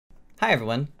Hi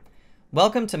everyone.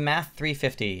 Welcome to Math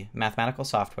 350 Mathematical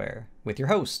Software with your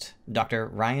host, Dr.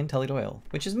 Ryan Tully-Doyle,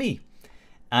 which is me.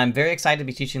 I'm very excited to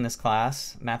be teaching this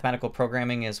class. Mathematical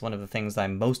programming is one of the things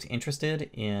I'm most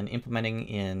interested in implementing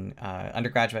in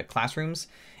undergraduate classrooms,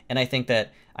 and I think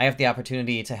that I have the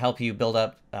opportunity to help you build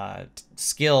up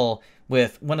skill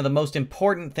with one of the most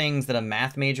important things that a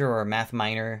math major or a math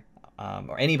minor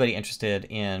or anybody interested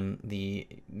in the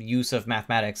use of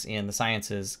mathematics in the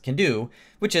sciences can do,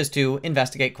 which is to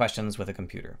investigate questions with a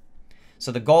computer.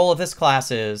 So the goal of this class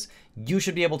is you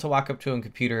should be able to walk up to a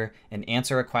computer and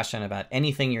answer a question about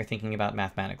anything you're thinking about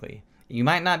mathematically. You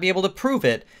might not be able to prove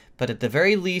it, but at the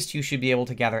very least you should be able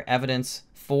to gather evidence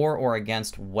for or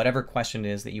against whatever question it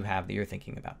is that you have that you're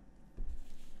thinking about.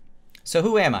 So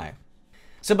who am I?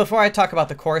 So before I talk about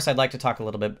the course, I'd like to talk a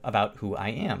little bit about who I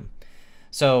am.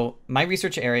 So my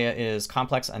research area is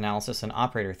complex analysis and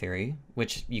operator theory,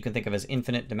 which you can think of as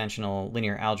infinite dimensional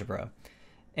linear algebra.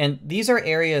 And these are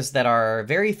areas that are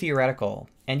very theoretical.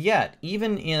 And yet,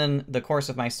 even in the course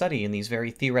of my study in these very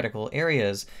theoretical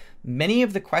areas, many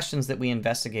of the questions that we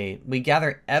investigate, we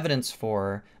gather evidence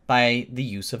for by the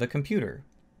use of a computer.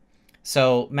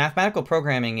 So mathematical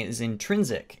programming is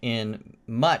intrinsic in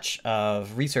much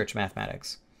of research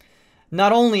mathematics.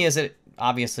 Not only is it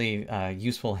obviously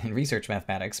useful in research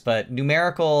mathematics, but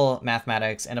numerical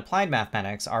mathematics and applied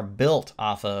mathematics are built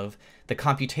off of the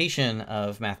computation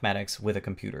of mathematics with a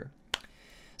computer.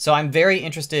 So I'm very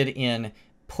interested in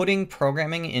putting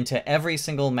programming into every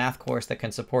single math course that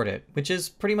can support it, which is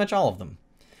pretty much all of them.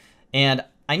 And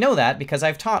I know that because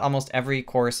I've taught almost every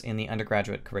course in the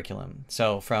undergraduate curriculum.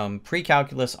 So from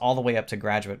pre-calculus all the way up to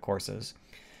graduate courses.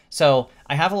 So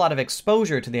I have a lot of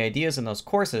exposure to the ideas in those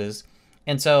courses.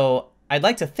 And so I'd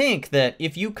like to think that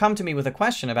if you come to me with a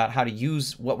question about how to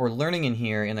use what we're learning in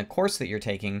here in the course that you're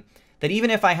taking, that even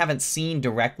if I haven't seen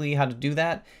directly how to do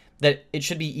that, that it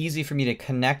should be easy for me to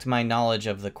connect my knowledge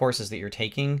of the courses that you're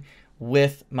taking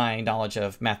with my knowledge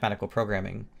of mathematical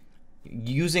programming.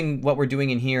 Using what we're doing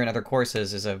in here in other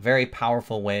courses is a very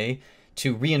powerful way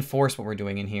to reinforce what we're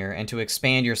doing in here and to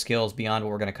expand your skills beyond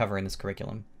what we're going to cover in this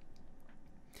curriculum.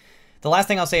 The last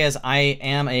thing I'll say is I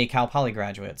am a Cal Poly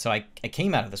graduate, so I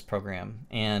came out of this program,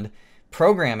 and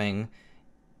programming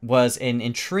was an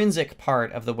intrinsic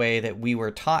part of the way that we were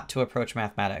taught to approach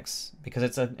mathematics because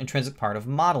it's an intrinsic part of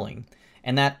modeling.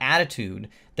 And that attitude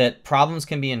that problems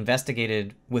can be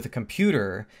investigated with a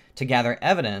computer to gather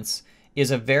evidence is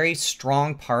a very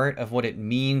strong part of what it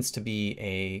means to be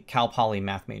a Cal Poly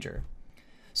math major.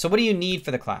 So what do you need for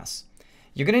the class?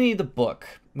 You're going to need the book,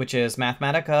 which is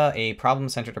Mathematica, a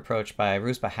Problem-Centered Approach by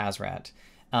Rusba Hazrat.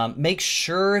 Make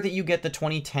sure that you get the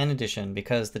 2010 edition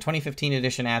because the 2015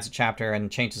 edition adds a chapter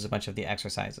and changes a bunch of the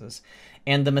exercises.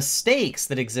 And the mistakes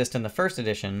that exist in the first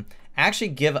edition actually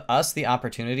give us the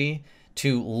opportunity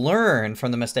to learn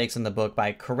from the mistakes in the book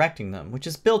by correcting them, which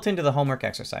is built into the homework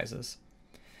exercises.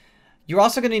 You're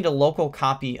also going to need a local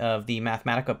copy of the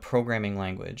Mathematica programming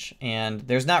language, and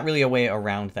there's not really a way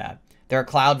around that. There are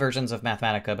cloud versions of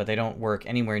Mathematica, but they don't work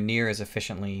anywhere near as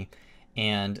efficiently,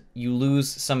 and you lose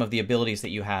some of the abilities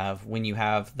that you have when you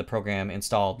have the program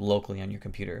installed locally on your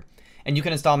computer. And you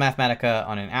can install Mathematica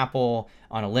on an Apple,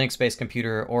 on a Linux-based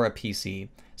computer, or a PC,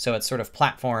 so it's sort of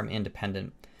platform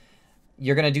independent.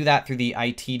 You're going to do that through the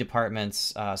IT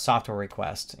department's software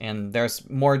request, and there's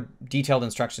more detailed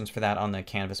instructions for that on the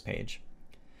Canvas page.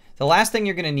 The last thing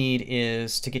you're going to need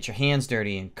is to get your hands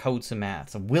dirty and code some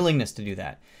math, some willingness to do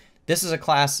that. This is a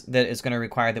class that is going to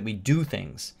require that we do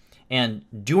things. And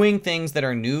doing things that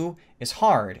are new is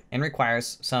hard and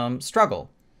requires some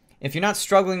struggle. If you're not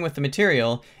struggling with the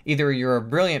material, either you're a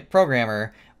brilliant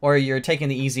programmer or you're taking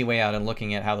the easy way out and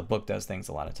looking at how the book does things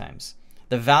a lot of times.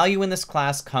 The value in this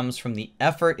class comes from the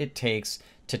effort it takes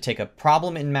to take a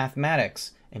problem in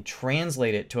mathematics and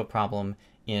translate it to a problem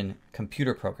in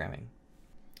computer programming.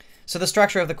 So the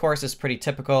structure of the course is pretty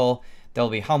typical. There'll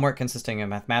be homework consisting of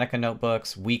Mathematica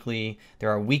notebooks weekly. There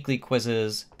are weekly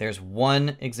quizzes. There's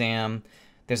one exam.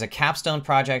 There's a capstone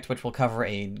project which will cover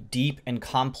a deep and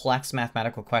complex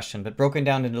mathematical question, but broken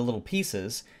down into little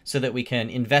pieces so that we can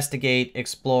investigate,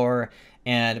 explore,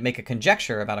 and make a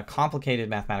conjecture about a complicated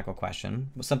mathematical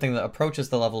question, something that approaches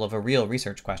the level of a real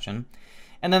research question.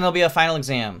 And then there'll be a final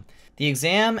exam. The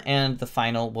exam and the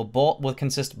final will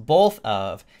consist both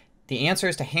of the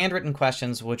answers to handwritten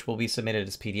questions, which will be submitted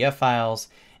as PDF files,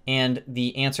 and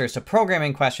the answers to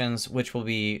programming questions, which will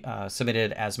be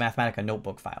submitted as Mathematica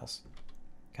notebook files.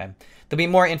 Okay. There'll be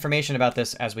more information about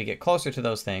this as we get closer to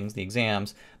those things, the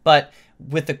exams, but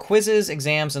with the quizzes,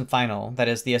 exams, and final, that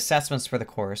is the assessments for the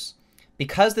course,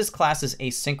 because this class is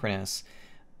asynchronous,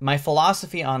 my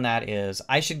philosophy on that is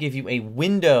I should give you a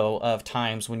window of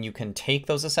times when you can take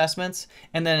those assessments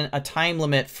and then a time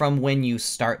limit from when you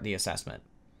start the assessment.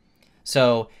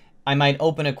 So I might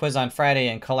open a quiz on Friday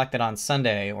and collect it on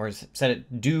Sunday, or set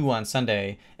it due on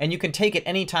Sunday, and you can take it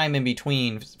any time in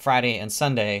between Friday and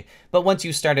Sunday, but once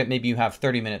you start it, maybe you have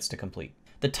 30 minutes to complete.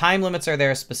 The time limits are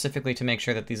there specifically to make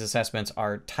sure that these assessments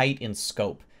are tight in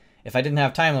scope. If I didn't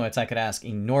have time limits, I could ask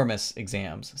enormous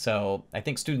exams. So I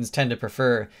think students tend to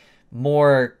prefer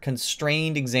more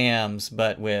constrained exams,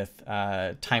 but with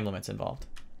time limits involved.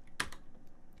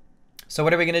 So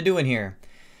what are we going to do in here?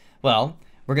 Well,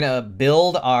 we're going to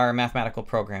build our mathematical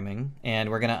programming, and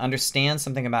we're going to understand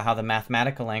something about how the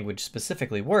Mathematica language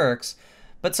specifically works.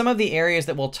 But some of the areas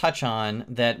that we'll touch on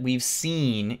that we've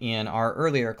seen in our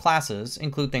earlier classes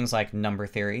include things like number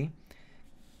theory,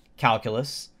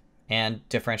 calculus, and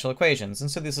differential equations. And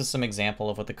so this is some example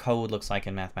of what the code looks like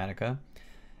in Mathematica.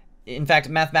 In fact,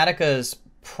 Mathematica's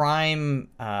prime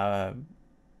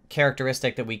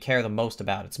characteristic that we care the most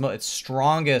about, its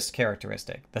strongest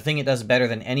characteristic, the thing it does better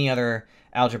than any other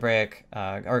algebraic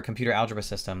or computer algebra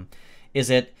system, is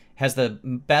it has the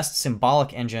best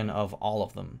symbolic engine of all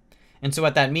of them. And so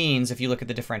what that means, if you look at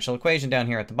the differential equation down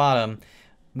here at the bottom,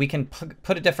 we can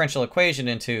put a differential equation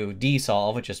into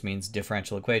dsolve, which just means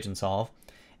differential equation solve.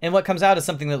 And what comes out is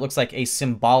something that looks like a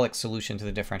symbolic solution to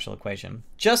the differential equation,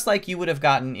 just like you would have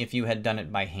gotten if you had done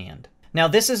it by hand. Now,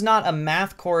 this is not a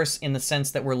math course in the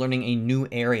sense that we're learning a new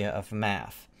area of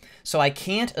math. So I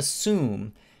can't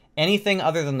assume anything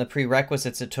other than the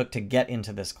prerequisites it took to get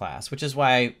into this class, which is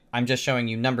why I'm just showing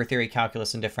you number theory,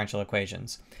 calculus, and differential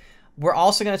equations. We're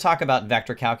also going to talk about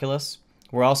vector calculus.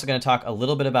 We're also going to talk a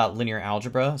little bit about linear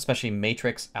algebra, especially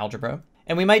matrix algebra.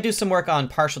 And we might do some work on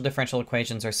partial differential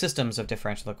equations or systems of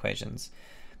differential equations.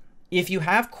 If you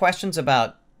have questions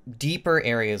about deeper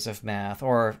areas of math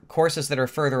or courses that are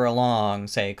further along,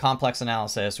 say complex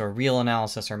analysis or real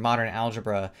analysis or modern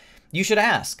algebra, you should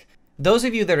ask. Those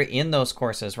of you that are in those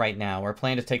courses right now or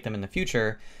plan to take them in the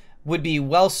future would be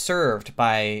well served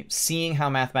by seeing how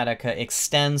Mathematica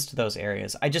extends to those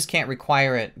areas. I just can't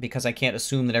require it because I can't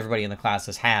assume that everybody in the class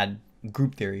has had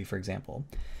group theory, for example.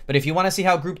 But if you want to see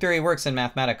how group theory works in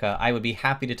Mathematica, I would be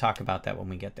happy to talk about that when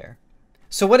we get there.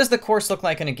 So what does the course look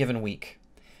like in a given week?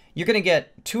 You're going to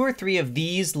get 2 or 3 of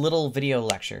these little video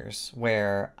lectures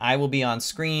where I will be on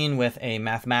screen with a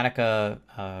Mathematica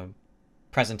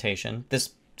presentation.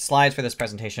 Slides for this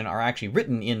presentation are actually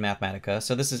written in Mathematica,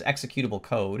 so this is executable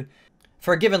code.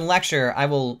 For a given lecture, I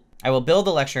will build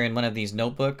the lecture in one of these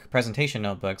presentation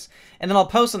notebooks, and then I'll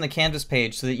post on the Canvas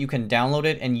page so that you can download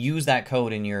it and use that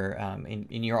code in your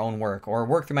own work, or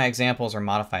work through my examples or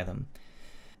modify them.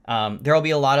 There will be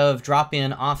a lot of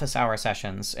drop-in office hour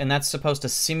sessions, and that's supposed to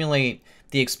simulate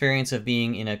the experience of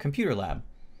being in a computer lab.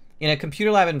 In a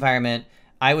computer lab environment,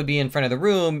 I would be in front of the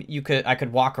room, I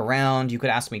could walk around, you could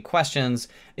ask me questions.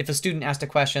 If a student asked a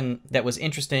question that was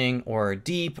interesting or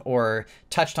deep or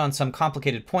touched on some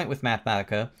complicated point with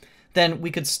Mathematica, then we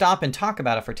could stop and talk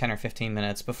about it for 10 or 15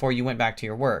 minutes before you went back to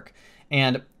your work.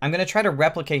 And I'm going to try to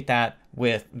replicate that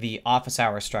with the office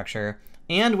hour structure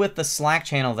and with the Slack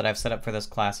channel that I've set up for this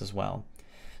class as well.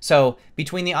 So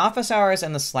between the office hours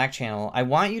and the Slack channel, I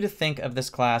want you to think of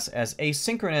this class as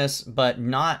asynchronous but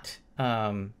not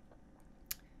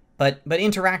but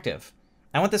interactive.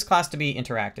 I want this class to be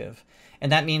interactive.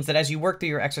 And that means that as you work through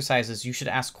your exercises, you should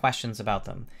ask questions about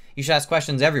them. You should ask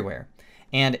questions everywhere.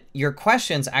 And your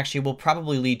questions actually will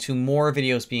probably lead to more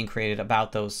videos being created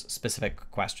about those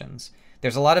specific questions.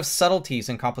 There's a lot of subtleties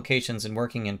and complications in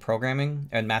working in programming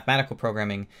and mathematical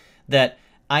programming that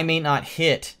I may not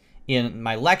hit in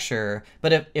my lecture,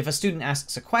 but if a student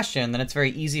asks a question, then it's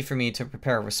very easy for me to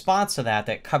prepare a response to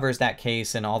that covers that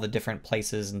case and all the different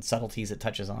places and subtleties it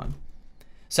touches on.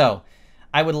 So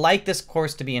I would like this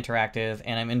course to be interactive,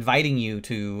 and I'm inviting you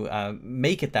to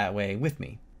make it that way with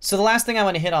me. So the last thing I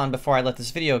want to hit on before I let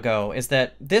this video go is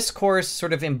that this course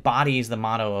sort of embodies the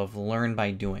motto of learn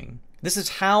by doing. This is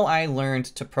how I learned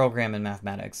to program in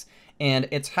mathematics, and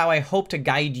it's how I hope to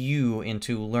guide you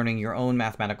into learning your own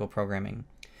mathematical programming.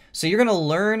 So you're going to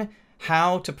learn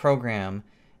how to program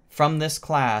from this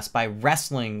class by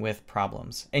wrestling with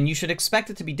problems. And you should expect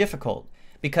it to be difficult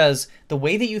because the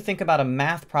way that you think about a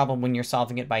math problem when you're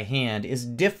solving it by hand is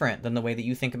different than the way that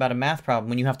you think about a math problem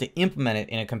when you have to implement it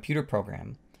in a computer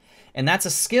program. And that's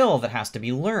a skill that has to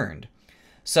be learned.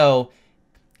 So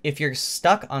if you're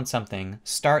stuck on something,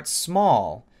 start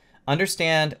small.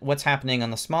 Understand what's happening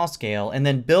on the small scale, and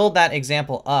then build that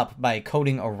example up by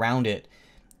coding around it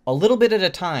a little bit at a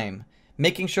time,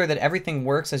 making sure that everything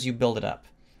works as you build it up.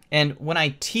 And when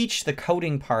I teach the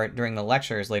coding part during the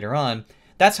lectures later on,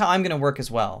 That's how I'm going to work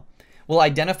as well. We'll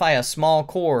identify a small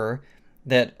core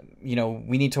that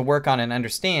we need to work on and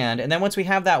understand, and then once we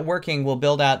have that working, we'll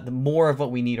build out more of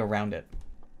what we need around it.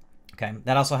 Okay,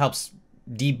 that also helps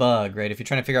debug, right? If you're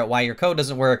trying to figure out why your code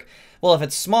doesn't work, well, if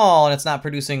it's small and it's not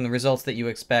producing the results that you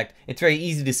expect, it's very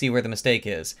easy to see where the mistake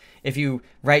is. If you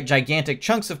write gigantic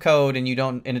chunks of code and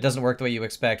it doesn't work the way you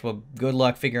expect, well, good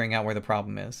luck figuring out where the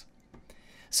problem is.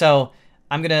 So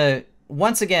I'm gonna,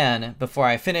 once again, before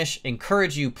I finish,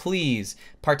 encourage you, please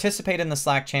participate in the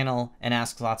Slack channel and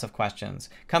ask lots of questions.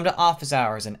 Come to office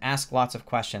hours and ask lots of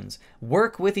questions.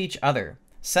 Work with each other.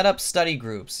 Set up study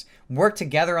groups. Work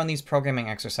together on these programming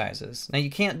exercises. Now,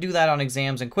 you can't do that on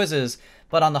exams and quizzes,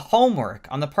 but on the homework,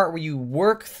 on the part where you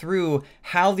work through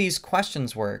how these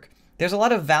questions work, there's a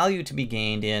lot of value to be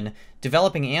gained in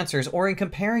developing answers or in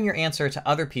comparing your answer to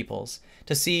other people's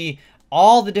to see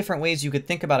all the different ways you could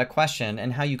think about a question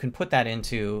and how you can put that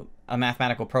into a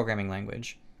mathematical programming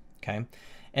language. Okay?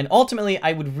 And ultimately,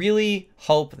 I would really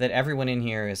hope that everyone in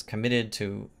here is committed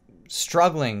to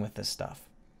struggling with this stuff.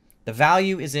 The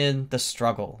value is in the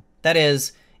struggle. That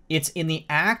is, it's in the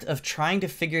act of trying to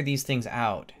figure these things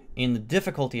out, in the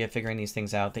difficulty of figuring these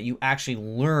things out, that you actually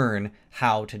learn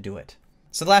how to do it.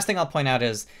 So the last thing I'll point out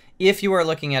is, if you are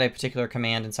looking at a particular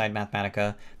command inside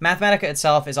Mathematica, Mathematica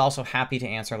itself is also happy to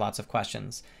answer lots of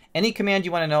questions. Any command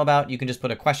you want to know about, you can just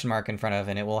put a question mark in front of,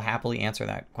 and it will happily answer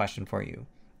that question for you.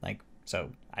 Like,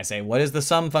 so I say, what does the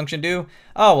sum function do?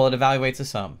 Oh, well, it evaluates a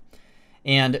sum.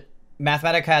 And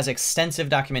Mathematica has extensive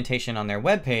documentation on their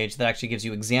webpage that actually gives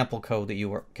you example code that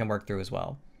you can work through as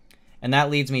well. And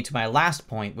that leads me to my last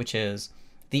point, which is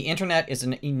the internet is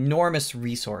an enormous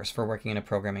resource for working in a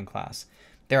programming class.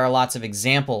 There are lots of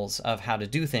examples of how to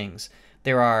do things.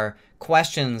 There are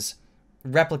questions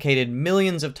replicated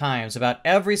millions of times about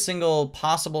every single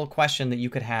possible question that you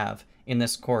could have in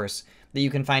this course that you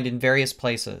can find in various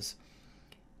places.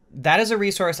 That is a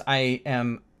resource I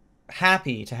am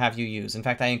happy to have you use. In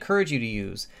fact, I encourage you to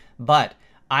use, but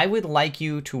I would like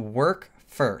you to work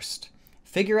first.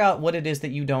 Figure out what it is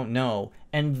that you don't know,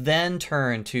 and then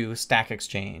turn to Stack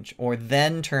Exchange, or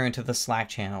then turn to the Slack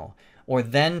channel, or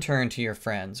then turn to your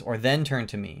friends, or then turn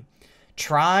to me.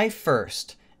 Try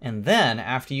first, and then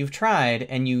after you've tried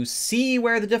and you see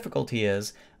where the difficulty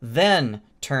is, then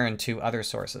turn to other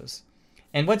sources.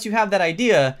 And once you have that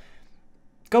idea,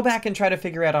 go back and try to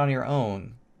figure it out on your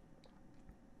own.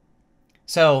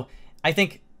 So I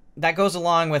think that goes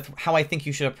along with how I think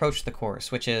you should approach the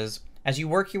course, which is as you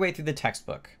work your way through the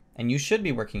textbook, and you should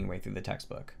be working your way through the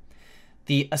textbook,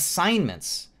 the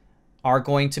assignments are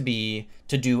going to be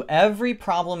to do every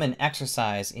problem and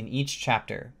exercise in each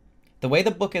chapter. The way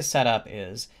the book is set up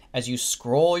is, as you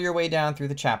scroll your way down through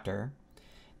the chapter,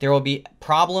 there will be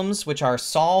problems which are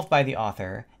solved by the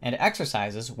author and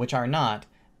exercises which are not,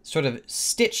 sort of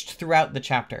stitched throughout the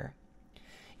chapter.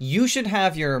 You should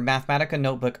have your Mathematica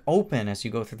notebook open as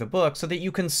you go through the book so that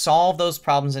you can solve those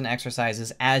problems and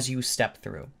exercises as you step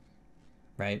through,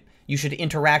 right? You should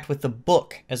interact with the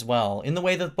book as well in the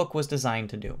way the book was designed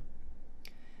to do.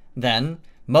 Then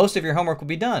most of your homework will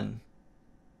be done.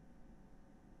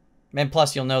 And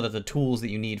plus you'll know that the tools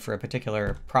that you need for a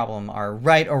particular problem are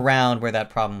right around where that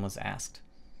problem was asked.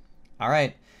 All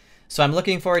right. So I'm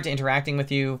looking forward to interacting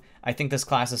with you. I think this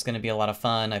class is going to be a lot of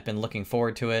fun. I've been looking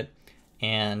forward to it.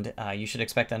 And you should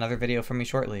expect another video from me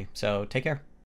shortly. So take care.